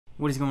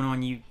What is going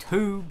on,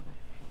 YouTube?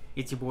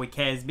 It's your boy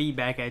Kaz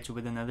back at you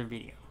with another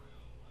video.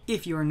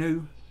 If you're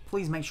new,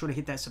 please make sure to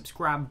hit that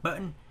subscribe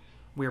button.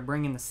 We're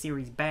bringing the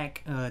series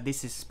back.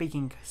 This is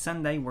Speaking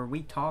Sunday, where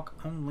we talk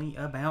only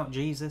about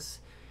Jesus,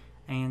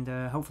 and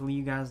hopefully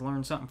you guys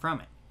learn something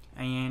from it.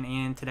 And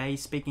in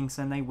today's Speaking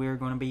Sunday, we're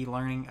going to be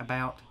learning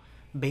about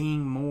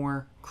being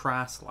more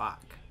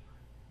Christ-like.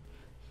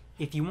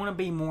 If you want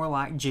to be more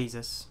like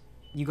Jesus,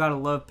 you got to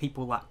love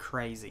people like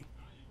crazy.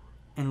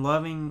 And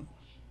loving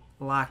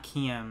like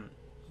him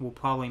will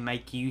probably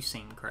make you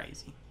seem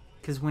crazy.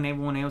 Because when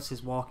everyone else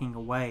is walking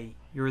away,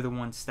 you're the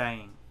one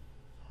staying.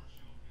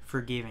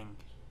 Forgiving.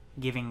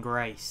 Giving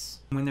grace.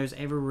 When there's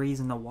every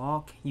reason to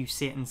walk, you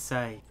sit and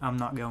say, I'm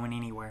not going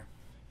anywhere.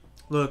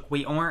 Look,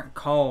 we aren't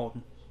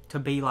called to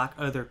be like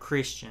other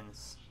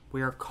Christians.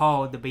 We are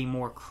called to be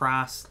more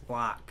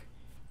Christ-like.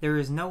 There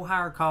is no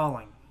higher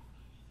calling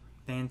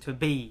than to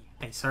be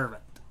a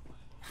servant.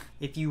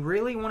 If you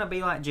really want to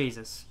be like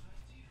Jesus,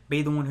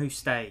 be the one who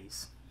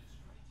stays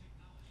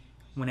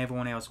when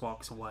everyone else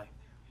walks away.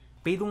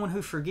 Be the one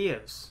who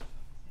forgives.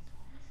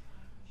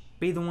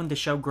 Be the one to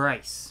show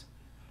grace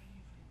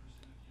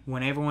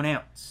when everyone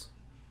else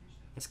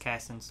is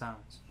casting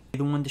stones. Be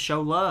the one to show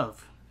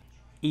love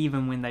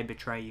even when they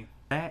betray you.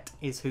 That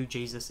is who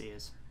Jesus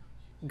is.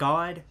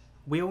 God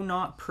will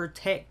not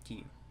protect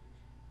you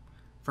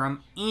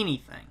from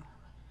anything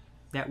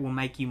that will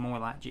make you more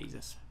like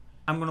Jesus.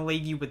 I'm going to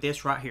leave you with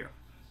this right here.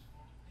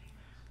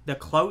 The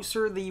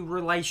closer the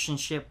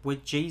relationship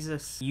with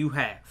Jesus you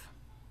have,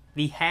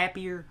 the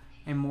happier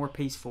and more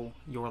peaceful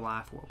your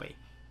life will be.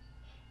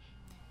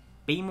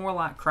 Be more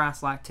like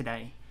Christ-like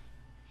today.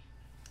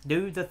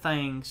 Do the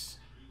things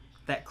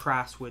that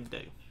Christ would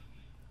do.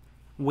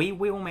 We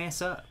will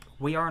mess up.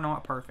 We are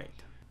not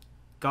perfect.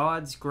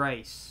 God's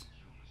grace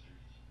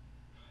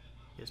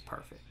is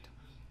perfect.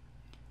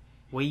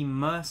 We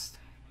must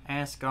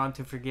ask God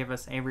to forgive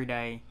us every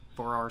day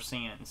for our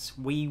sins.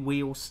 We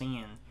will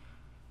sin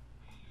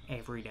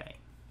every day.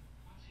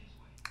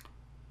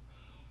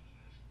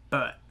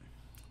 But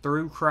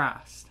through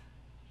Christ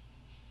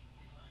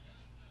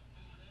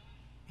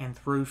and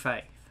through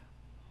faith,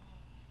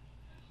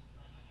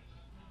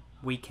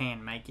 we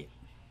can make it.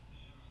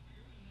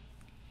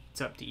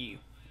 It's up to you.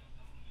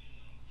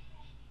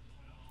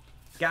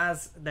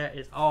 Guys, that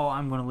is all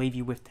I'm going to leave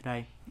you with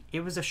today.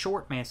 It was a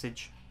short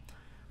message,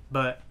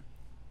 but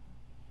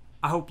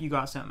I hope you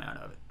got something out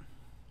of it.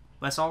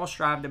 Let's all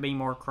strive to be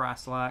more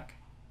Christ-like.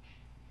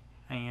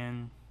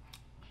 And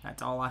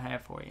that's all I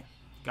have for you.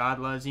 God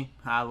loves you.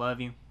 I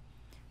love you.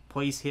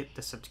 Please hit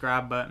the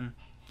subscribe button.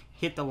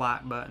 Hit the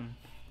like button.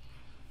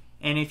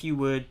 And if you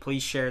would,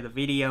 please share the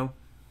video.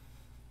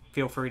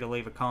 Feel free to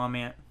leave a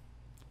comment.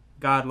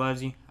 God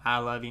loves you. I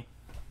love you.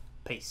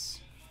 Peace.